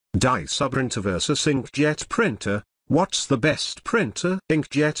Dye subprinter versus inkjet printer. What's the best printer?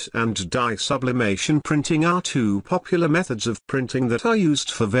 Inkjet and dye sublimation printing are two popular methods of printing that are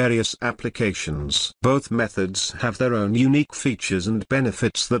used for various applications. Both methods have their own unique features and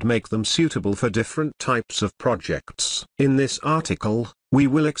benefits that make them suitable for different types of projects. In this article, we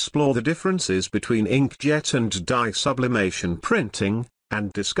will explore the differences between inkjet and dye sublimation printing,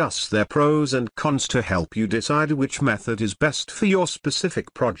 and discuss their pros and cons to help you decide which method is best for your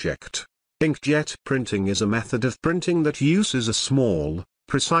specific project. Inkjet printing is a method of printing that uses a small,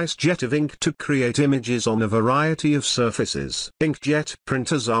 precise jet of ink to create images on a variety of surfaces. Inkjet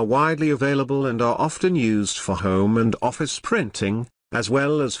printers are widely available and are often used for home and office printing, as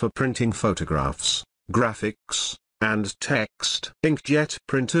well as for printing photographs, graphics, and text. Inkjet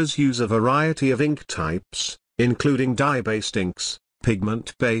printers use a variety of ink types, including dye-based inks,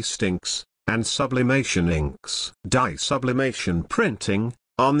 pigment-based inks, and sublimation inks. Dye sublimation printing,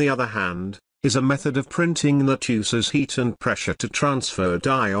 on the other hand, is a method of printing that uses heat and pressure to transfer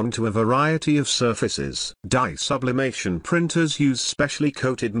dye onto a variety of surfaces. Dye sublimation printers use specially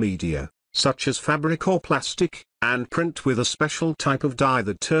coated media, such as fabric or plastic, and print with a special type of dye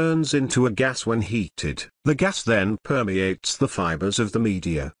that turns into a gas when heated. The gas then permeates the fibers of the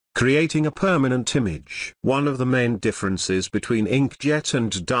media, creating a permanent image. One of the main differences between inkjet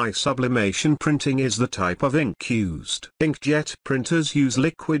and dye sublimation printing is the type of ink used. Inkjet printers use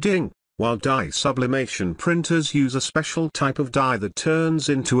liquid ink, while dye sublimation printers use a special type of dye that turns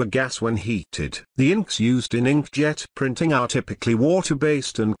into a gas when heated. The inks used in inkjet printing are typically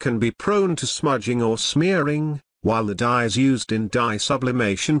water-based and can be prone to smudging or smearing, while the dyes used in dye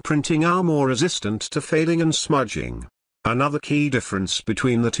sublimation printing are more resistant to fading and smudging. Another key difference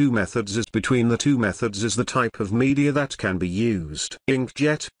between the two methods is the type of media that can be used.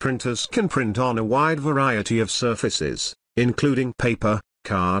 Inkjet printers can print on a wide variety of surfaces, including paper,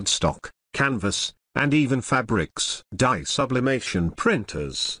 cardstock, canvas, and even fabrics. Dye sublimation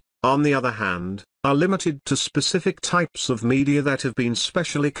printers, on the other hand, are limited to specific types of media that have been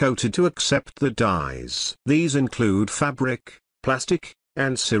specially coated to accept the dyes. These include fabric, plastic,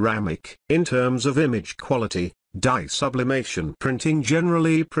 and ceramic. In terms of image quality, dye sublimation printing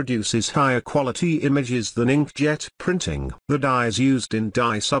generally produces higher quality images than inkjet printing. The dyes used in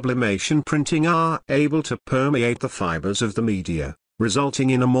dye sublimation printing are able to permeate the fibers of the media, resulting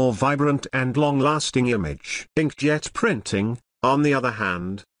in a more vibrant and long-lasting image. Inkjet printing, on the other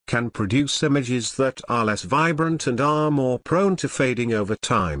hand, can produce images that are less vibrant and are more prone to fading over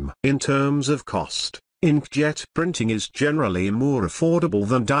time. In terms of cost, inkjet printing is generally more affordable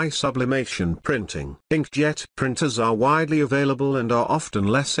than dye sublimation printing. Inkjet printers are widely available and are often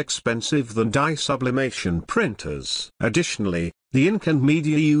less expensive than dye sublimation printers. Additionally, the ink and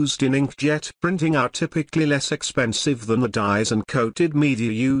media used in inkjet printing are typically less expensive than the dyes and coated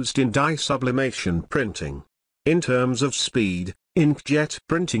media used in dye sublimation printing. In terms of speed, inkjet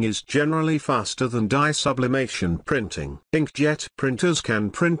printing is generally faster than dye sublimation printing. Inkjet printers can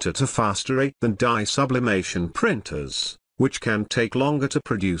print at a faster rate than dye sublimation printers, which can take longer to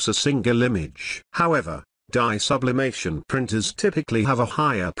produce a single image. However, dye sublimation printers typically have a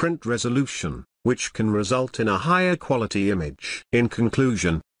higher print resolution, which can result in a higher quality image. In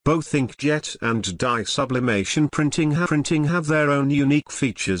conclusion, both inkjet and dye sublimation printing have their own unique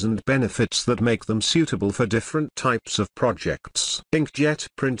features and benefits that make them suitable for different types of projects. Inkjet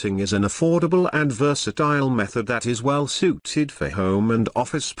printing is an affordable and versatile method that is well suited for home and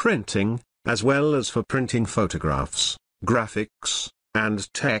office printing, as well as for printing photographs, graphics,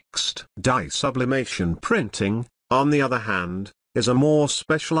 and text. Dye sublimation printing, on the other hand, is a more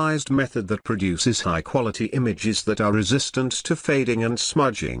specialized method that produces high-quality images that are resistant to fading and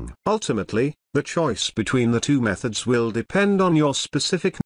smudging. Ultimately, the choice between the two methods will depend on your specific